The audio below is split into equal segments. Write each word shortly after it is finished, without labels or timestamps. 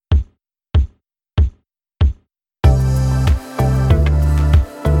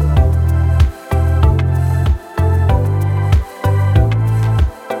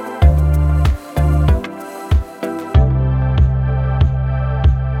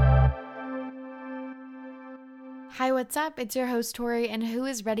Hi, what's up? It's your host, Tori, and who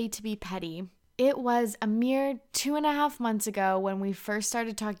is ready to be petty? It was a mere 2.5 months ago when we first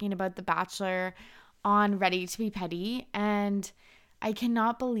started talking about The Bachelor on Ready to be Petty, and I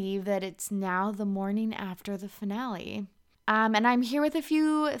cannot believe that it's now the morning after the finale. And I'm here with a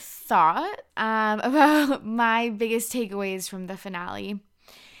few thoughts about my biggest takeaways from the finale.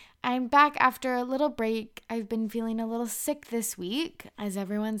 I'm back after a little break. I've been feeling a little sick this week. As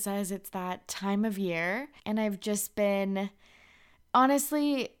everyone says, it's that time of year. And I've just been,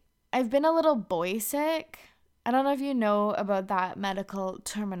 honestly, I've been a little boy sick. I don't know if you know about that medical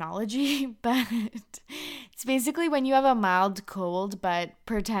terminology, but it's basically when you have a mild cold, but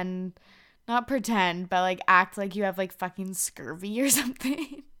act like you have like fucking scurvy or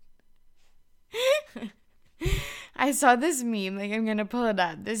something. I saw this meme, like I'm gonna pull it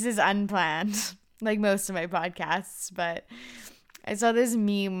up. This is unplanned, like most of my podcasts, but I saw this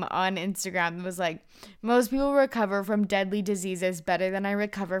meme on Instagram that was like, most people recover from deadly diseases better than I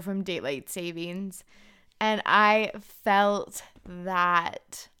recover from daylight savings. And I felt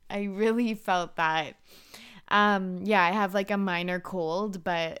that. I really felt that. Yeah, I have like a minor cold,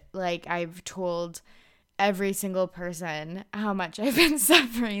 but like I've told every single person how much I've been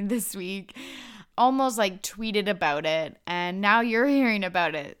suffering this week. Almost like tweeted about it, and now you're hearing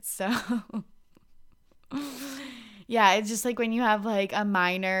about it. So yeah, it's just like when you have like a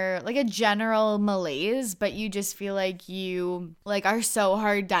minor, like a general malaise, but you just feel like you like are so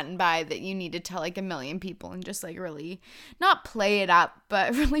hard done by that you need to tell like a million people and just like really not play it up,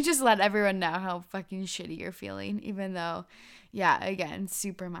 but really just let everyone know how fucking shitty you're feeling, even though, yeah, again,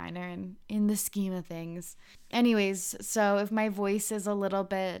 super minor and in the scheme of things. Anyways, so if my voice is a little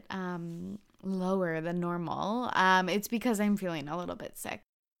bit lower than normal, it's because I'm feeling a little bit sick.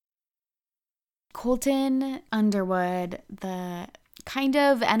 Colton Underwood, the kind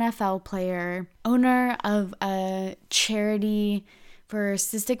of NFL player, owner of a charity for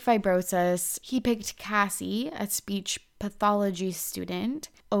cystic fibrosis, he picked Cassie, a speech pathology student,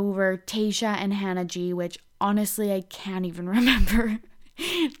 over Tayshia and Hannah G, which honestly I can't even remember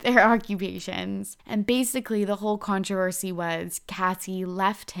their occupations. And basically the whole controversy was Cassie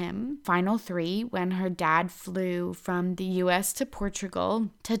left him, final three, when her dad flew from the US to Portugal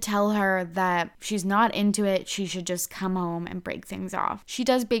to tell her that she's not into it, she should just come home and break things off. She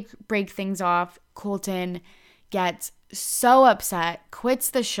does break things off. Colton gets so upset, quits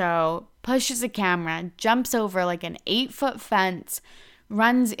the show, pushes the camera, jumps over like an 8-foot fence,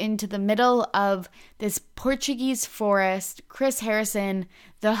 runs into the middle of this Portuguese forest. Chris Harrison,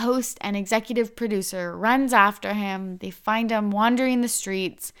 the host and executive producer, runs after him. They find him wandering the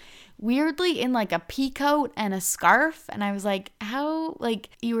streets, weirdly in like a pea coat and a scarf. And I was like, how, like,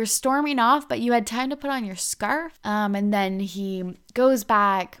 you were storming off, but you had time to put on your scarf? And then he goes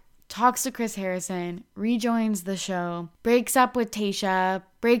back, talks to Chris Harrison, rejoins the show, breaks up with Tayshia,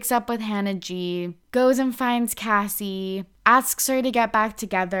 breaks up with Hannah G, goes and finds Cassie, asks her to get back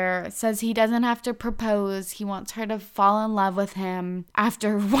together, says he doesn't have to propose, he wants her to fall in love with him.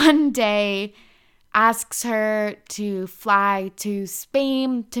 After one day, asks her to fly to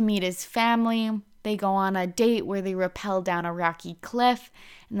Spain to meet his family. They go on a date where they rappel down a rocky cliff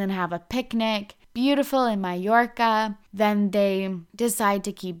and then have a picnic. Beautiful in Mallorca. Then they decide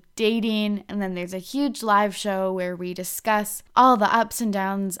to keep dating, and then there's a huge live show where we discuss all the ups and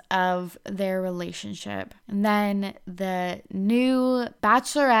downs of their relationship. And then the new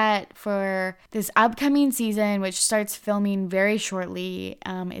Bachelorette for this upcoming season, which starts filming very shortly,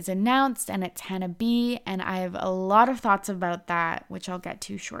 is announced, and it's Hannah B, and I have a lot of thoughts about that, which I'll get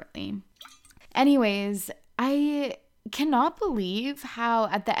to shortly. Anyways, I cannot believe how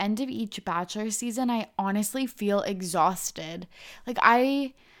at the end of each Bachelor season I honestly feel exhausted. Like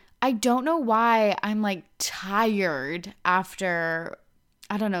I don't know why I'm like tired after,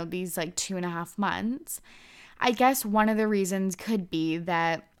 I don't know, these like 2.5 months. I guess one of the reasons could be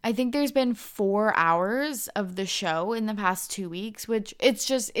that I think there's been 4 hours of the show in the past 2 weeks, which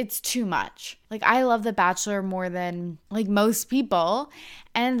it's too much. Like, I love The Bachelor more than like most people,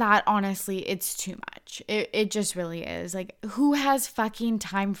 and that honestly, it's too much. It just really is. Like, who has fucking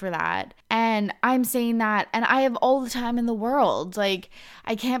time for that? And I'm saying that, and I have all the time in the world. Like,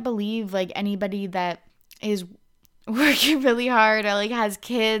 I can't believe like anybody that is working really hard or like has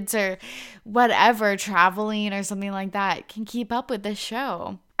kids or whatever, traveling or something like that, can keep up with this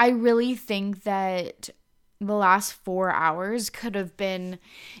show. I really think that the last 4 hours could have been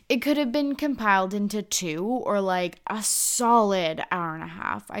compiled into 2 or like a solid hour and a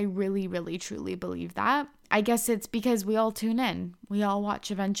half. I really, really, truly believe that. I guess it's because we all tune in. We all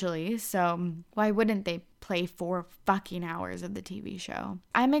watch eventually. So why wouldn't they play 4 fucking hours of the TV show.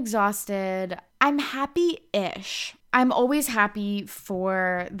 I'm exhausted. I'm happy-ish. I'm always happy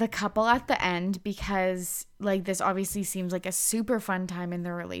for the couple at the end because, like, this obviously seems like a super fun time in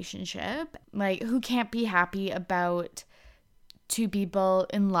their relationship. Like, who can't be happy about two people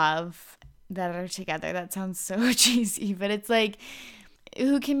in love that are together? That sounds so cheesy, but it's like,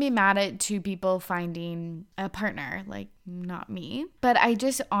 who can be mad at two people finding a partner? Like, not me. But I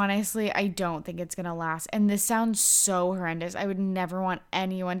just honestly, I don't think it's gonna last. And this sounds so horrendous. I would never want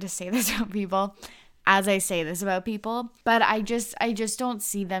anyone to say this about people as I say this about people, but I just don't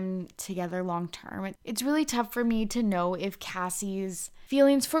see them together long term. It's really tough for me to know if Cassie's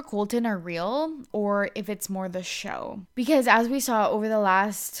feelings for Colton are real or if it's more the show. Because as we saw over the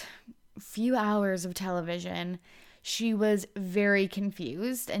last few hours of television, she was very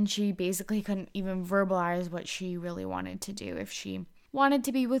confused and she basically couldn't even verbalize what she really wanted to do, if she wanted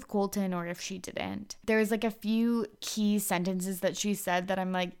to be with Colton or if she didn't. There's like a few key sentences that she said that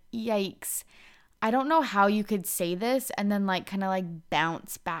I'm like, yikes. I don't know how you could say this and then like kind of like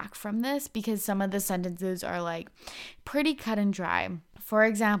bounce back from this, because some of the sentences are like pretty cut and dry. For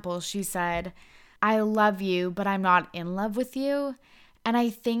example, she said, I love you, but I'm not in love with you. And I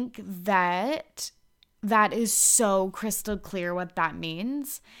think that is so crystal clear what that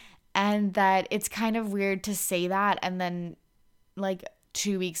means, and that it's kind of weird to say that and then like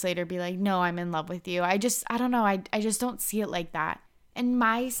 2 weeks later be like, no, I'm in love with you. I don't know. I just don't see it like that. And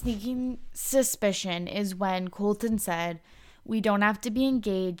my sneaking suspicion is when Colton said, we don't have to be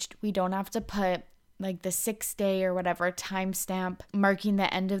engaged. We don't have to put like the 6th day or whatever timestamp marking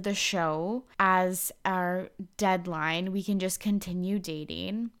the end of the show as our deadline. We can just continue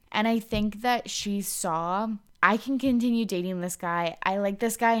dating. And I think that she saw, I can continue dating this guy. I like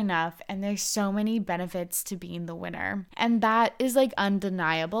this guy enough. And there's so many benefits to being the winner. And that is like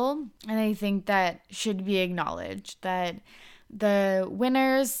undeniable. And I think that should be acknowledged, that the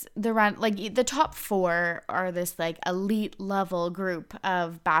winners, the top 4 are this like elite level group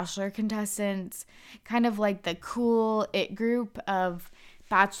of Bachelor contestants, kind of like the cool it group of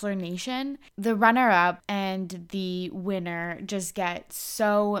Bachelor Nation. The runner-up and the winner just get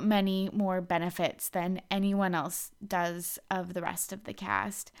so many more benefits than anyone else does of the rest of the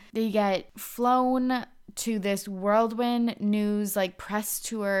cast. They get flown to this whirlwind news like press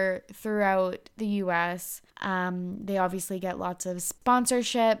tour throughout the US. They obviously get lots of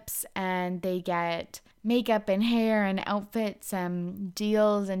sponsorships, and they get makeup and hair and outfits and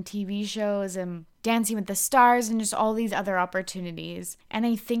deals and TV shows and Dancing with the Stars and just all these other opportunities. And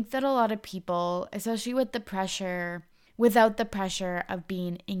I think that a lot of people, especially without the pressure of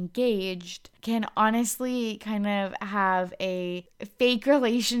being engaged, can honestly kind of have a fake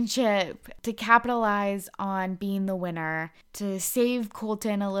relationship to capitalize on being the winner, to save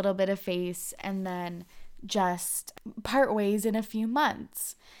Colton a little bit of face, and then just part ways in a few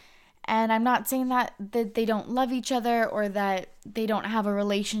months. And I'm not saying that they don't love each other or that they don't have a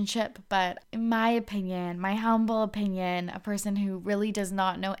relationship, but in my opinion, my humble opinion, a person who really does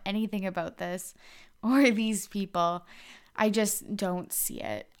not know anything about this or these people, I just don't see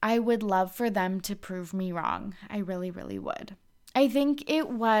it. I would love for them to prove me wrong. I really, really would. I think it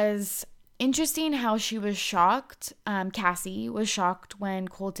was interesting how she was shocked. Cassie was shocked when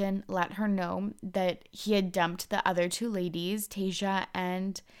Colton let her know that he had dumped the other 2 ladies, Tayshia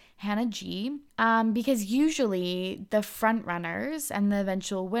and Hannah G, because usually the front runners and the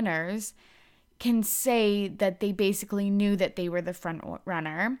eventual winners can say that they basically knew that they were the front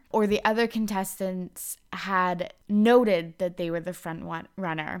runner, or the other contestants had noted that they were the front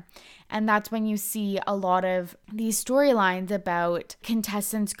runner. And that's when you see a lot of these storylines about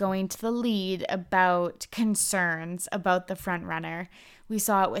contestants going to the lead about concerns about the front runner. We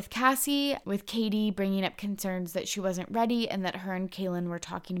saw it with Cassie, with Katie bringing up concerns that she wasn't ready and that her and Caelynn were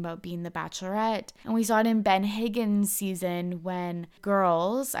talking about being the Bachelorette. And we saw it in Ben Higgins' season when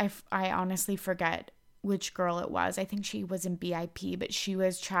girls, I honestly forget which girl it was. I think she was in BIP, but she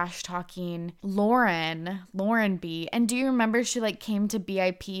was trash talking Lauren B. And do you remember she like came to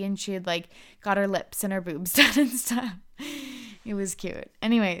BIP and she had like got her lips and her boobs done and stuff? It was cute.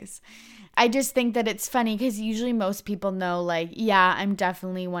 Anyways, I just think that it's funny because usually most people know, like, yeah, I'm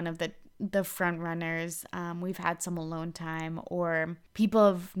definitely one of the front runners. We've had some alone time, or people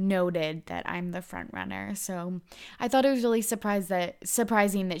have noted that I'm the front runner. So I thought it was really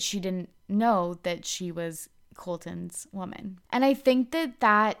surprising that she didn't know that she was Colton's woman. And I think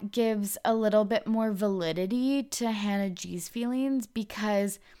that gives a little bit more validity to Hannah G's feelings,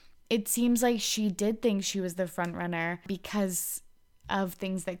 because it seems like she did think she was the front runner because of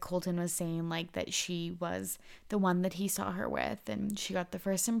things that Colton was saying, like that she was the one that he saw her with and she got the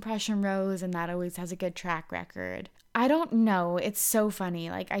first impression rose and that always has a good track record. I don't know. It's so funny.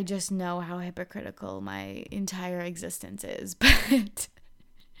 Like, I just know how hypocritical my entire existence is. But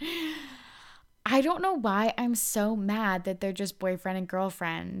I don't know why I'm so mad that they're just boyfriend and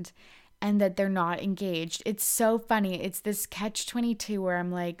girlfriend and that they're not engaged. It's so funny. It's this catch-22 where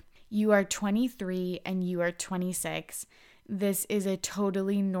I'm like, you are 23 and you are 26. This is a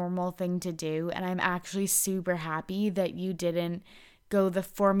totally normal thing to do. And I'm actually super happy that you didn't go the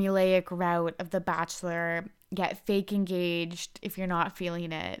formulaic route of The Bachelor, get fake engaged if you're not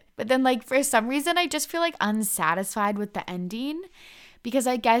feeling it. But then, like, for some reason, I just feel like unsatisfied with the ending because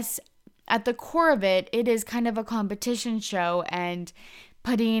I guess at the core of it, it is kind of a competition show and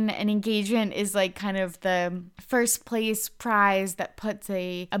putting an engagement is like kind of the first place prize that puts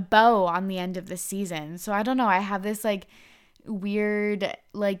a bow on the end of the season. So I don't know. I have this like weird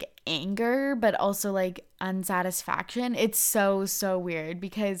like anger, but also like unsatisfaction. It's so weird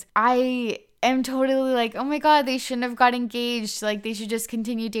because I am totally like, oh my God, they shouldn't have got engaged. Like they should just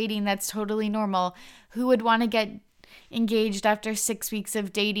continue dating. That's totally normal. Who would want to get engaged after 6 weeks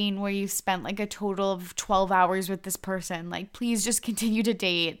of dating where you've spent like a total of 12 hours with this person? Like, please just continue to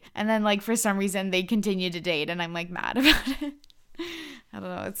date. And then like for some reason they continue to date and I'm like mad about it. I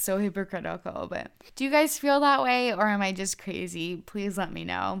don't know, it's so hypocritical, but do you guys feel that way or am I just crazy? Please let me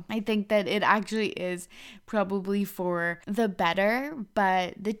know. I think that it actually is probably for the better,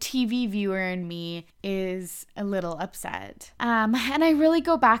 but the TV viewer in me is a little upset. And I really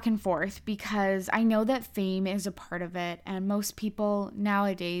go back and forth because I know that fame is a part of it, and most people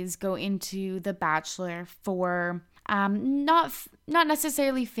nowadays go into The Bachelor for not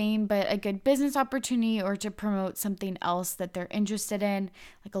necessarily fame, but a good business opportunity or to promote something else that they're interested in.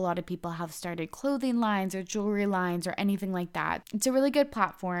 Like a lot of people have started clothing lines or jewelry lines or anything like that. It's a really good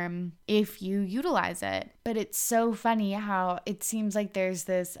platform if you utilize it. But it's so funny how it seems like there's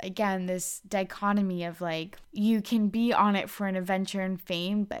this, again, this dichotomy of like, you can be on it for an adventure and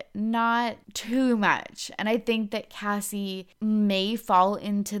fame, but not too much. And I think that Cassie may fall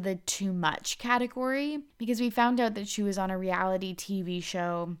into the too much category because we found out that she was on a reality TV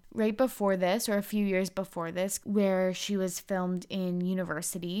show right before this, or a few years before this, where she was filmed in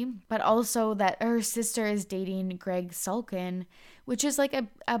university, but also that her sister is dating Greg Sulkin, which is like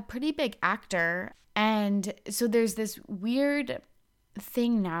a pretty big actor. And so there's this weird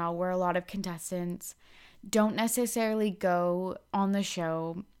thing now where a lot of contestants don't necessarily go on the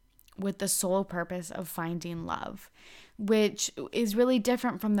show with the sole purpose of finding love, which is really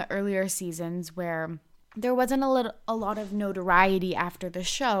different from the earlier seasons where there wasn't a lot of notoriety after the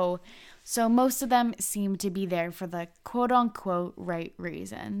show, so most of them seemed to be there for the quote-unquote right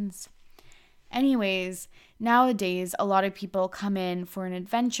reasons. Anyways, nowadays, a lot of people come in for an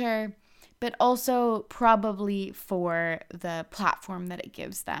adventure, but also probably for the platform that it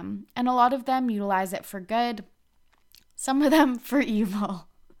gives them. And a lot of them utilize it for good, some of them for evil.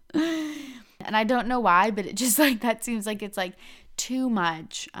 And I don't know why, but it just like, that seems like it's like too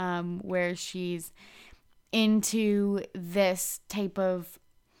much, where she's into this type of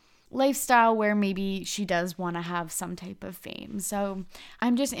lifestyle where maybe she does want to have some type of fame. So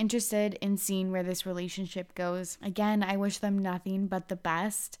I'm just interested in seeing where this relationship goes. Again, I wish them nothing but the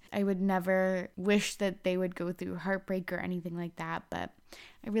best. I would never wish that they would go through heartbreak or anything like that, but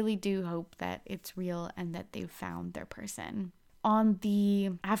I really do hope that it's real and that they've found their person.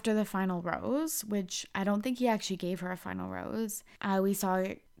 After the final rose, which I don't think he actually gave her a final rose, we saw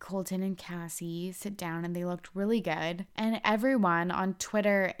Colton and Cassie sit down and they looked really good. And everyone on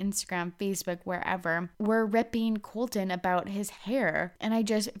Twitter, Instagram, Facebook, wherever, were ripping Colton about his hair. And I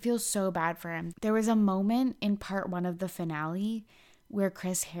just feel so bad for him. There was a moment in part 1 of the finale where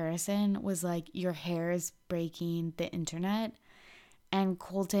Chris Harrison was like, your hair is breaking the internet. And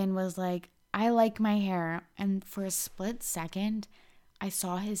Colton was like, I like my hair. And for a split second, I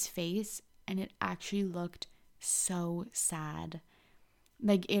saw his face and it actually looked so sad.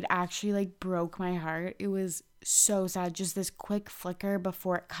 Like, it actually like broke my heart. It was so sad. Just this quick flicker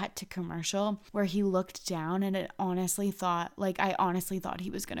before it cut to commercial where he looked down and I honestly thought he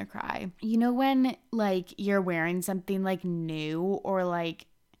was gonna cry. You know when like you're wearing something like new or like,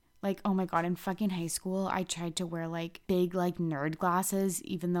 oh my God, in fucking high school, I tried to wear like big like nerd glasses,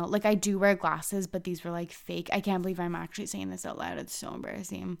 even though like I do wear glasses, but these were like fake. I can't believe I'm actually saying this out loud. It's so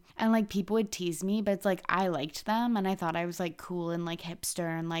embarrassing. And like people would tease me, but it's like I liked them and I thought I was like cool and like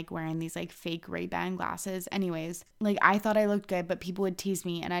hipster and like wearing these like fake Ray-Ban glasses. Anyways, like I thought I looked good, but people would tease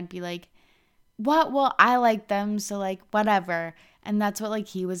me and I'd be like, what? Well, I like them, so like whatever. And that's what like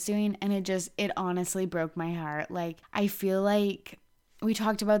he was doing, and it honestly broke my heart. Like I feel like we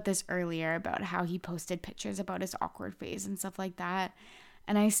talked about this earlier about how he posted pictures about his awkward phase and stuff like that.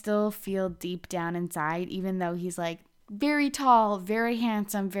 And I still feel deep down inside, even though he's like very tall, very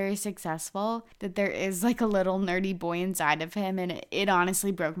handsome, very successful, that there is like a little nerdy boy inside of him. And it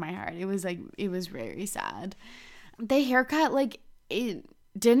honestly broke my heart. It was very sad. The haircut, like, it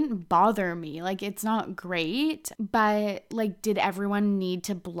didn't bother me. Like, it's not great, but like, did everyone need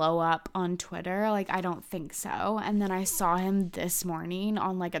to blow up on Twitter? Like, I don't think so. And then I saw him this morning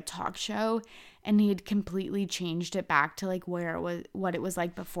on like a talk show, and he had completely changed it back to like where it was, what it was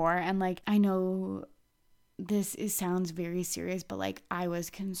like before. And like, I know sounds very serious, but like, I was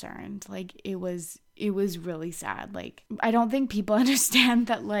concerned. Like, it was really sad. Like, I don't think people understand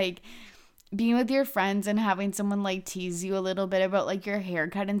that, like, being with your friends and having someone like tease you a little bit about like your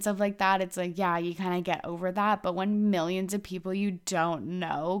haircut and stuff like that, it's like, yeah, you kind of get over that. But when millions of people you don't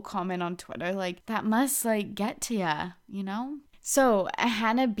know comment on Twitter, like, that must like get to you, you know? So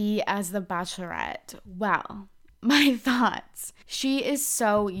Hannah B as the Bachelorette. Well, my thoughts. She is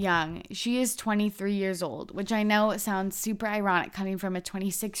so young. She is 23 years old, which I know sounds super ironic coming from a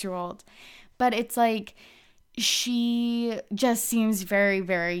 26-year-old, but it's like, she just seems very,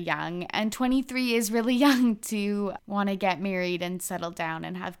 very young, and 23 is really young to want to get married and settle down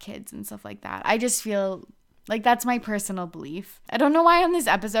and have kids and stuff like that. I just feel like that's my personal belief. I don't know why on this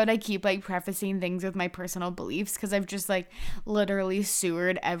episode I keep like prefacing things with my personal beliefs, because I've just like literally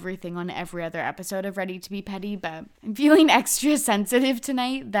sewered everything on every other episode of Ready to Be Petty, but I'm feeling extra sensitive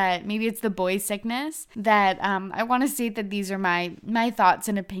tonight that maybe it's the boy sickness, that I want to state that these are my thoughts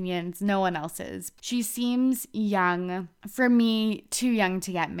and opinions, no one else's. She seems young, for me, too young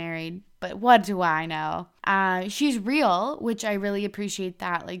to get married. But what do I know? She's real, which I really appreciate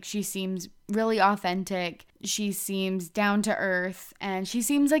that. Like, she seems really authentic. She seems down to earth, and she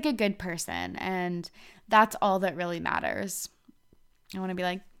seems like a good person. And that's all that really matters. I want to be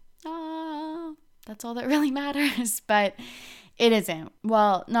like, that's all that really matters. But it isn't.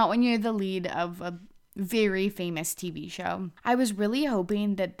 Well, not when you're the lead of a very famous TV show. I was really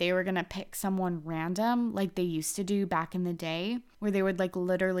hoping that they were gonna pick someone random like they used to do back in the day, where they would like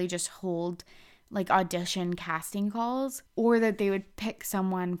literally just hold like audition casting calls, or that they would pick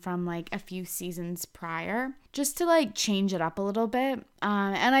someone from like a few seasons prior just to like change it up a little bit.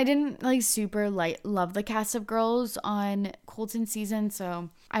 And I didn't like super love the cast of girls on Colton's season, so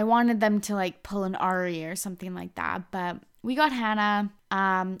I wanted them to like pull an Ari or something like that. But we got Hannah,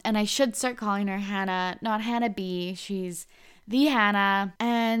 and I should start calling her Hannah, not Hannah B. She's the Hannah,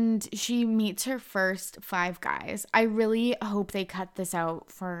 and she meets her first 5 guys. I really hope they cut this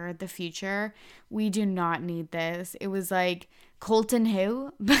out for the future. We do not need this. It was like, Colton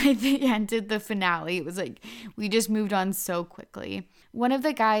who? By the end of the finale, it was like, we just moved on so quickly. One of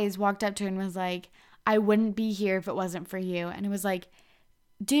the guys walked up to her and was like, I wouldn't be here if it wasn't for you. And it was like,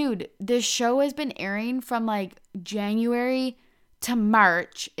 dude, this show has been airing from like January to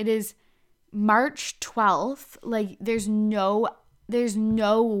March. It is March 12th. Like, there's no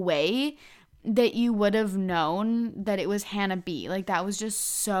way that you would have known that it was Hannah B. Like, that was just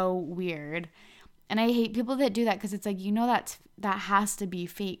so weird. And I hate people that do that, because it's like, you know, that has to be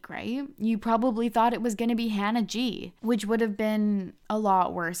fake, right? You probably thought it was going to be Hannah G, which would have been a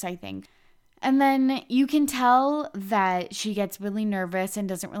lot worse, I think. And then you can tell that she gets really nervous and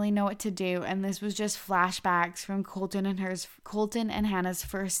doesn't really know what to do. And this was just flashbacks from Colton and Hannah's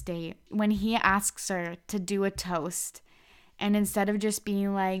first date, when he asks her to do a toast. And instead of just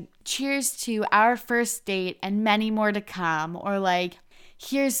being like, cheers to our first date and many more to come, or like,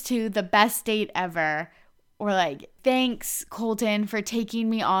 here's to the best date ever, or like, thanks, Colton, for taking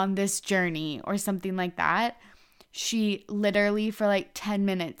me on this journey, or something like that, she literally for like 10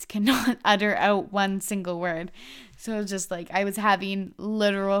 minutes cannot utter out one single word. So it's just like, I was having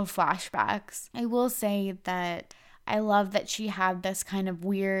literal flashbacks. I will say that I love that she had this kind of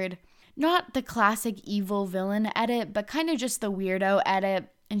weird, not the classic evil villain edit, but kind of just the weirdo edit.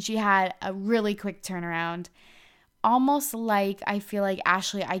 And she had a really quick turnaround. Almost like, I feel like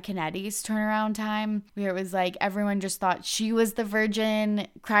Ashley Iconetti's turnaround time, where it was like everyone just thought she was the virgin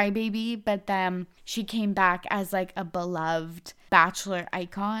crybaby, but then she came back as like a beloved Bachelor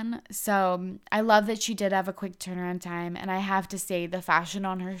icon. So I love that she did have a quick turnaround time, and I have to say the fashion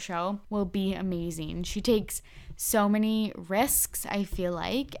on her show will be amazing. She takes so many risks, I feel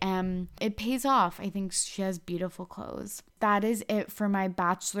like, and it pays off. I think she has beautiful clothes. That is it for my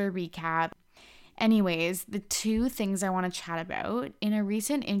Bachelor recap. Anyways, the 2 things I want to chat about. In a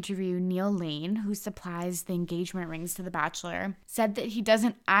recent interview, Neil Lane, who supplies the engagement rings to The Bachelor, said that he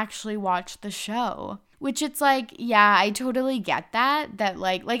doesn't actually watch the show, Which it's like, yeah, I totally get that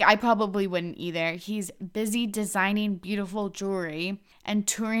like I probably wouldn't either. He's busy designing beautiful jewelry and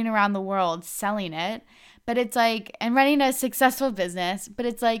touring around the world selling it. But it's like, and running a successful business, but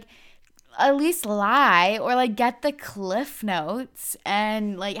it's like, at least lie or like get the cliff notes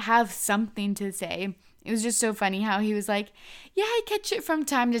and like have something to say. It was just so funny how he was like, yeah, I catch it from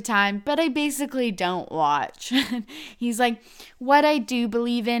time to time, but I basically don't watch. He's like, what I do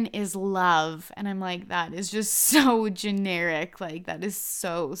believe in is love. And I'm like, that is just so generic. Like, that is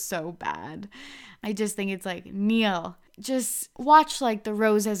so, so bad. I just think it's like, Neil, just watch like the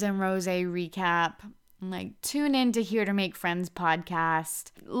Roses and Rose recap. Like, tune in to Here to Make Friends podcast.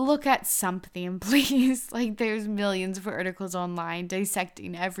 Look at something, please. Like, there's millions of articles online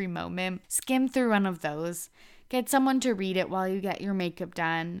dissecting every moment. Skim through one of those. Get someone to read it while you get your makeup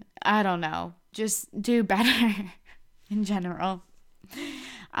done. I don't know. Just do better in general.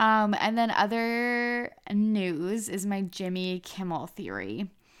 And then other news is my Jimmy Kimmel theory.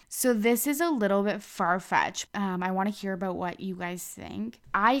 So this is a little bit far-fetched. I want to hear about what you guys think.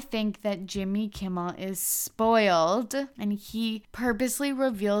 I think that Jimmy Kimmel is spoiled and he purposely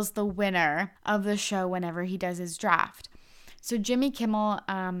reveals the winner of the show whenever he does his draft. So Jimmy Kimmel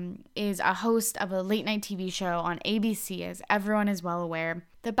is a host of a late-night TV show on ABC, as everyone is well aware.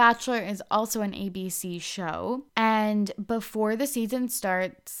 The Bachelor is also an ABC show. And before the season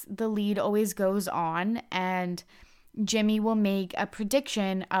starts, the lead always goes on and Jimmy will make a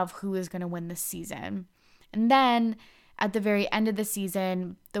prediction of who is going to win this season. And then at the very end of the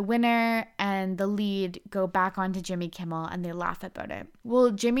season, the winner and the lead go back onto Jimmy Kimmel and they laugh about it.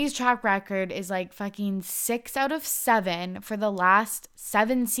 Well, Jimmy's track record is like fucking 6 out of 7 for the last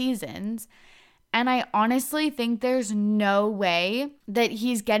 7 seasons. And I honestly think there's no way that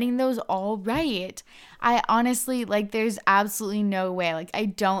he's getting those all right. I honestly, like, there's absolutely no way. Like, I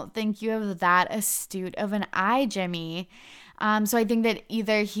don't think you have that astute of an eye, Jimmy. So I think that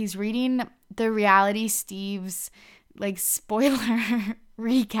either he's reading the Reality Steve's, like, spoiler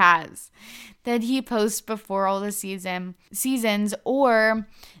recaps that he posts before all the seasons, or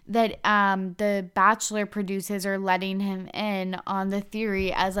that the Bachelor producers are letting him in on the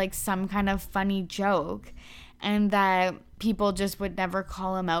theory as like some kind of funny joke, and that people just would never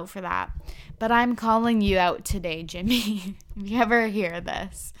call him out for that. But I'm calling you out today, Jimmy. If you ever hear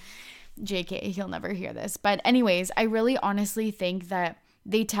this, JK, he'll never hear this. But anyways, I really honestly think that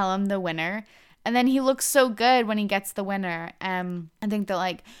they tell him the winner, and then he looks so good when he gets the winner. I think that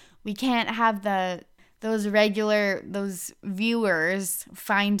like we can't have those viewers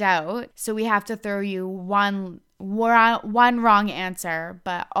find out, so we have to throw you one wrong answer,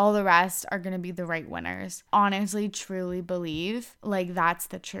 but all the rest are going to be the right winners. Honestly, truly believe like that's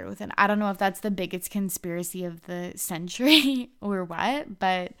the truth. And I don't know if that's the biggest conspiracy of the century or what,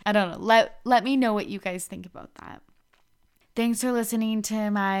 but I don't know. Let me know what you guys think about that. Thanks for listening to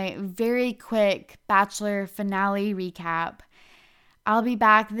my very quick Bachelor finale recap. I'll be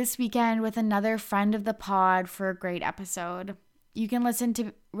back this weekend with another friend of the pod for a great episode. You can listen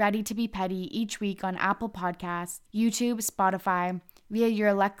to Ready to Be Petty each week on Apple Podcasts, YouTube, Spotify, via your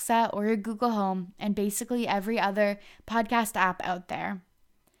Alexa or your Google Home, and basically every other podcast app out there.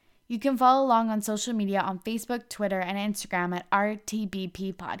 You can follow along on social media on Facebook, Twitter, and Instagram at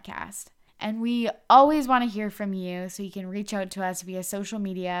RTBP Podcast. And we always want to hear from you, so you can reach out to us via social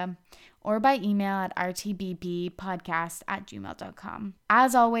media or by email at rtbppodcast@gmail.com.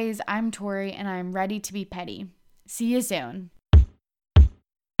 As always, I'm Tori, and I'm ready to be petty. See you soon.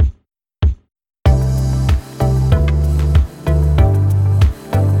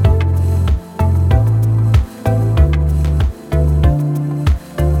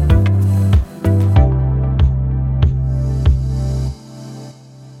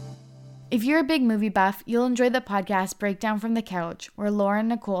 If you're a big movie buff, you'll enjoy the podcast Breakdown from the Couch, where Laura and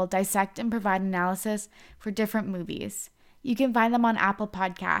Nicole dissect and provide analysis for different movies. You can find them on Apple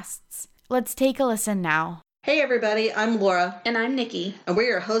Podcasts. Let's take a listen now. Hey everybody, I'm Laura. And I'm Nikki. And we're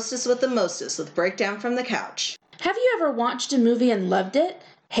your hostess with the mostest with Breakdown from the Couch. Have you ever watched a movie and loved it?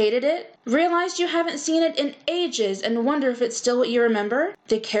 Hated it? Realized you haven't seen it in ages and wonder if it's still what you remember?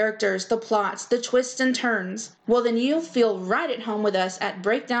 The characters, the plots, the twists and turns. Well, then you'll feel right at home with us at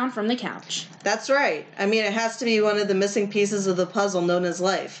Breakdown from the Couch. That's right. I mean, it has to be one of the missing pieces of the puzzle known as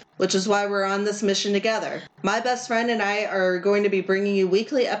life, which is why we're on this mission together. My best friend and I are going to be bringing you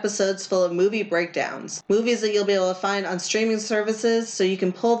weekly episodes full of movie breakdowns. Movies that you'll be able to find on streaming services so you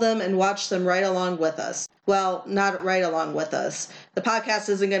can pull them and watch them right along with us. Well, not right along with us. The podcast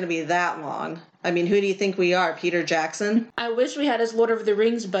isn't going to be that long. I mean, who do you think we are, Peter Jackson? I wish we had his Lord of the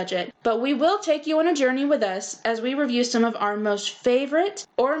Rings budget, but we will take you on a journey with us as we review some of our most favorite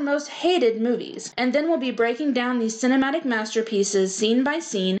or most hated movies, and then we'll be breaking down these cinematic masterpieces scene by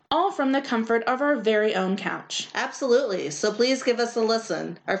scene, all from the comfort of our very own couch. Absolutely, so please give us a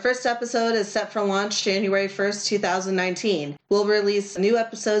listen. Our first episode is set for launch January 1st, 2019. We'll release new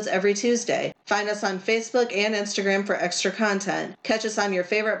episodes every Tuesday. Find us on Facebook and Instagram for extra content. Catch us on your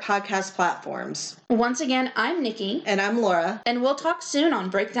favorite podcast platforms. Once again, I'm Nikki. And I'm Laura. And we'll talk soon on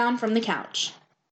Breakdown from the Couch.